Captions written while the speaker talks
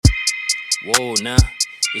Whoa, nah.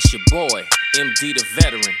 It's your boy, MD the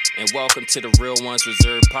Veteran, and welcome to the Real Ones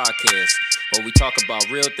Reserved podcast, where we talk about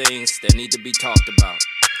real things that need to be talked about.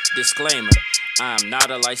 Disclaimer, I am not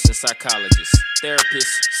a licensed psychologist,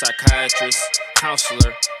 therapist, psychiatrist, counselor,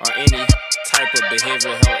 or any type of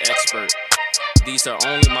behavioral health expert. These are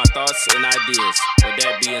only my thoughts and ideas. With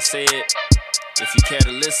that being said, if you care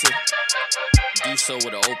to listen, do so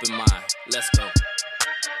with an open mind. Let's go.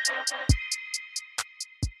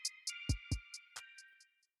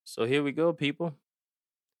 So here we go, people.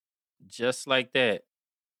 Just like that,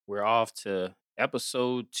 we're off to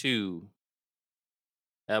episode 2.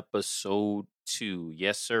 Episode 2.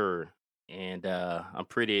 Yes, sir. And I'm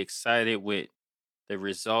pretty excited with the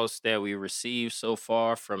results that we received so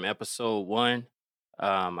far from episode 1.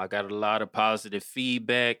 I got a lot of positive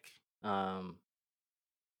feedback. So,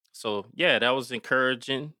 yeah, that was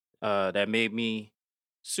encouraging. That made me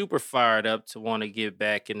super fired up to want to get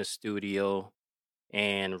back in the studio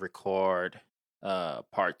and record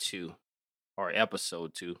part 2 or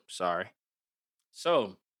episode 2. Sorry.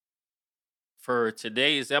 So, for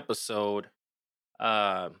today's episode,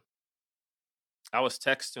 I was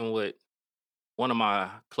texting with one of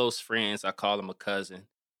my close friends. I call him a cousin.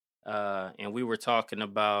 And we were talking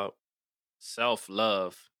about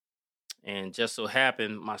self-love. And just so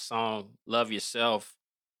happened, my song Love Yourself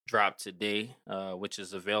dropped today, which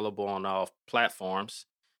is available on all platforms.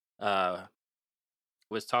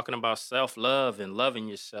 Was talking about self-love and loving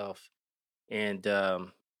yourself. And,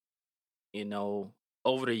 over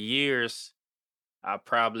the years, I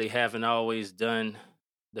probably haven't always done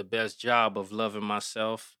the best job of loving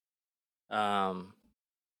myself. Whether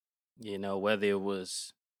it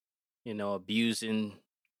was, abusing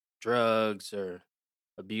drugs or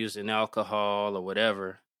abusing alcohol or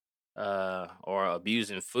whatever, or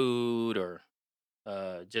abusing food or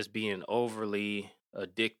just being overly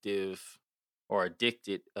addictive or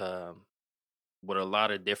addicted with a lot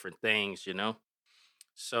of different things.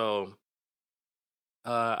 So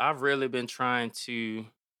I've really been trying to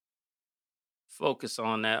focus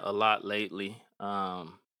on that a lot lately.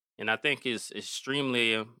 And I think it's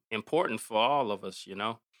extremely important for all of us.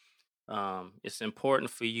 It's important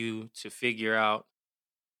for you to figure out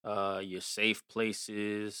your safe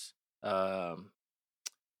places, those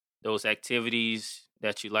activities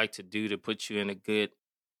that you like to do to put you in a good,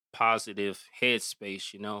 positive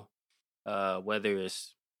headspace, whether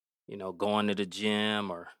it's, going to the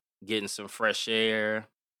gym or getting some fresh air,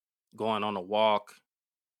 going on a walk,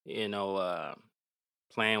 you know, uh,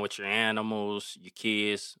 playing with your animals, your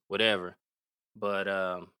kids, whatever. But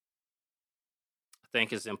I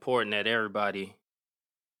think it's important that everybody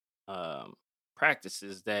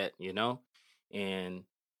practices that, and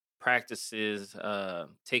practices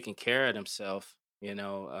taking care of themselves.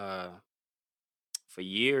 For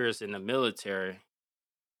years in the military,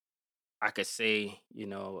 I could say,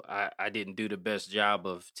 I didn't do the best job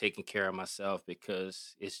of taking care of myself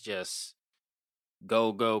because it's just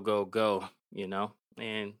go, go, go, go.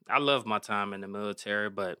 And I love my time in the military,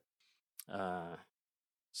 but uh,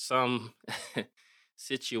 some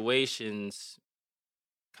situations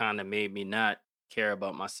kind of made me not care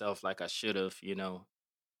about myself like I should have.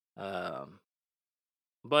 Um,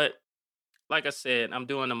 but like I said, I'm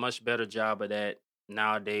doing a much better job of that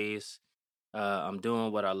nowadays. I'm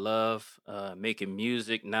doing what I love, making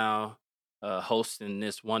music now, hosting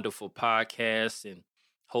this wonderful podcast, and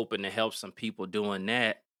hoping to help some people doing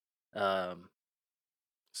that. Um,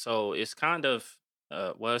 so it's kind of,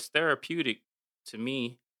 it's therapeutic to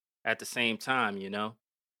me at the same time.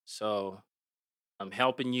 So I'm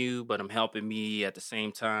helping you, but I'm helping me at the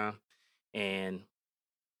same time. And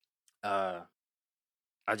uh,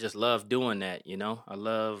 I just love doing that. I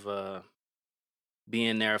love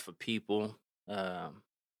being there for people, um,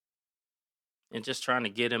 and just trying to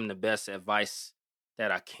get them the best advice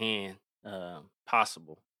that I can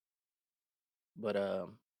possible. But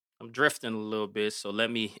I'm drifting a little bit, so let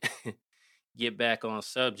me get back on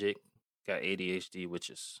subject. Got ADHD, which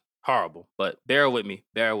is horrible, but bear with me.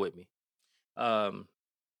 Bear with me. Um,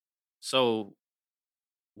 so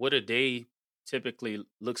what a day typically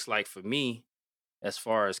looks like for me as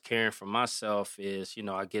far as caring for myself is,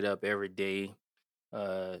 I get up every day,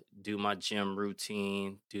 do my gym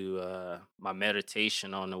routine, do my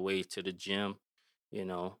meditation on the way to the gym, you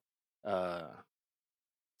know, uh,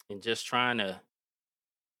 and just trying to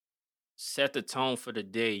set the tone for the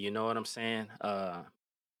day. You know what I'm saying?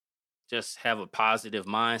 Just have a positive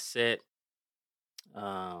mindset,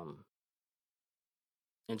 um,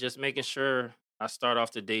 and just making sure I start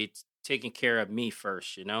off the day taking care of me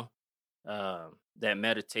first. That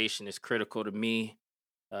meditation is critical to me.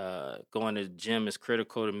 Going to the gym is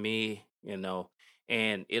critical to me. you know.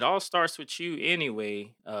 And it all starts with you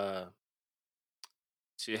anyway, to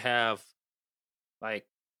have like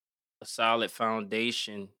a solid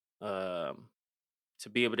foundation, um, to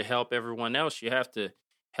be able to help everyone else. You have to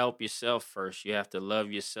help yourself first. You have to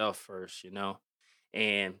love yourself first,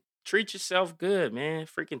 and treat yourself good, man.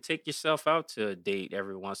 Freaking take yourself out to a date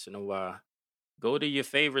every once in a while. Go to your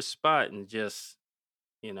favorite spot and just,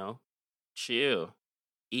 you know, chill,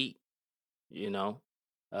 eat, you know,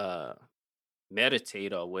 uh,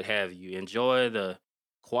 meditate or what have you. Enjoy the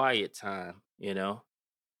quiet time,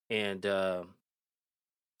 and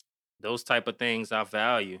those type of things I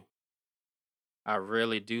value. I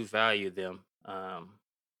really do value them.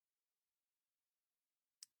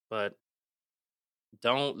 But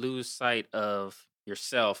don't lose sight of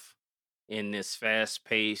yourself in this fast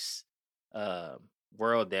paced uh,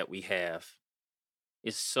 world that we have.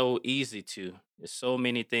 It's so easy to. There's so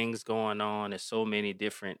many things going on. There's so many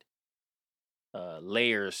different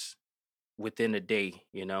layers within a day,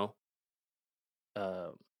 Uh,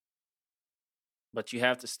 but you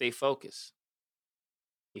have to stay focused.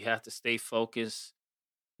 You have to stay focused.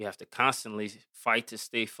 You have to constantly fight to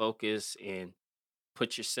stay focused and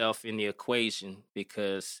put yourself in the equation,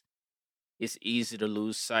 because it's easy to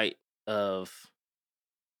lose sight of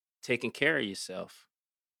taking care of yourself.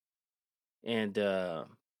 And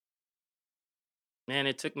man,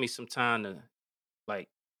 it took me some time to like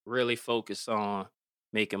really focus on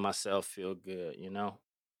making myself feel good,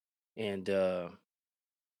 And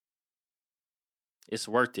it's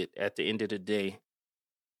worth it at the end of the day.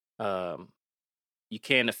 Um, you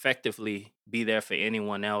can't effectively be there for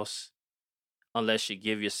anyone else unless you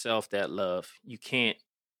give yourself that love. You can't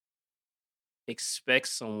expect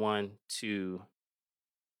someone to,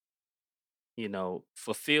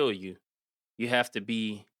 fulfill you. You have to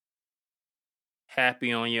be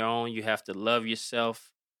happy on your own. You have to love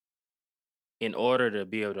yourself in order to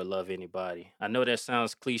be able to love anybody. I know that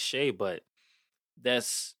sounds cliche, but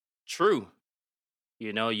that's true.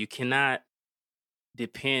 You cannot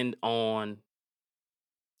depend on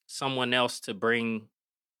someone else to bring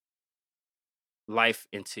life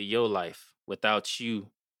into your life without you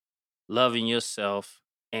loving yourself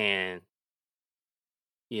and,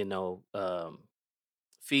 you know, um,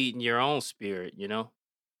 feeding your own spirit.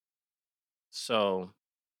 So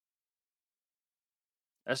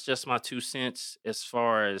that's just my 2 cents as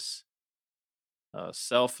far as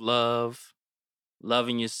self love,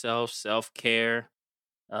 loving yourself, self care,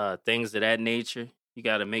 things of that nature. You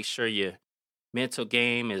got to make sure your mental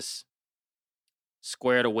game is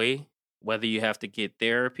squared away, whether you have to get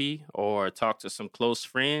therapy or talk to some close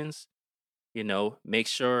friends. Make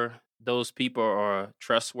sure those people are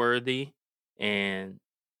trustworthy and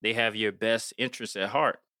they have your best interests at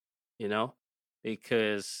heart, you know,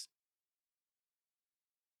 because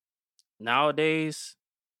nowadays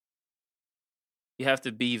you have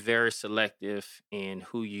to be very selective in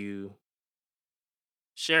who you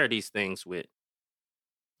share these things with.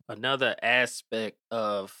 Another aspect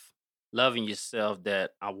of loving yourself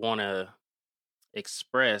that I want to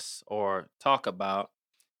express or talk about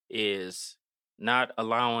is not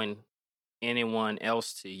allowing anyone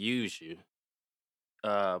else to use you.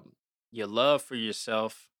 Um, your love for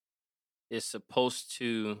yourself is supposed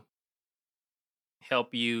to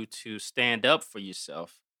help you to stand up for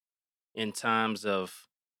yourself in times of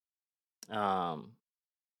um,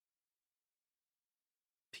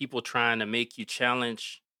 people trying to make you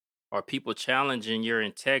challenge, or people challenging your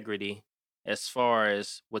integrity as far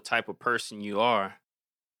as what type of person you are.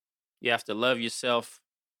 You have to love yourself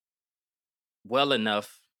well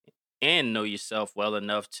enough and know yourself well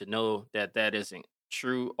enough to know that that isn't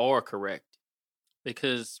true or correct,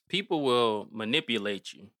 because people will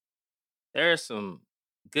manipulate you. There's some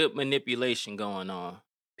good manipulation going on.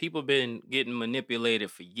 People been getting manipulated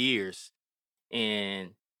for years,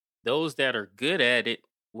 and those that are good at it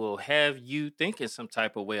will have you thinking some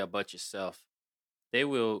type of way about yourself. They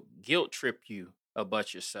will guilt trip you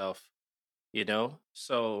about yourself,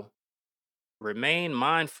 So remain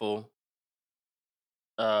mindful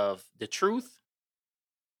of the truth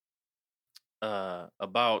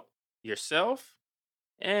about yourself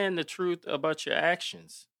and the truth about your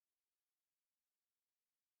actions,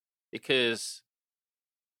 because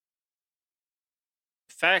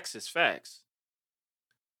facts is facts.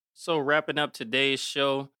 So wrapping up today's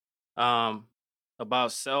show, um,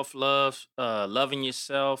 about self love, loving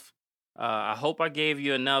yourself. I hope I gave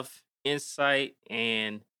you enough insight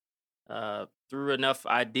and threw enough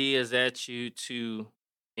ideas at you to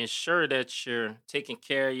ensure that you're taking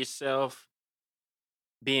care of yourself,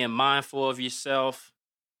 being mindful of yourself,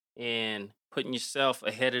 and putting yourself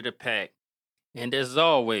ahead of the pack. And as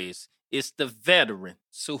always, It's the veteran.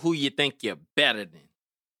 So who you think you're better than?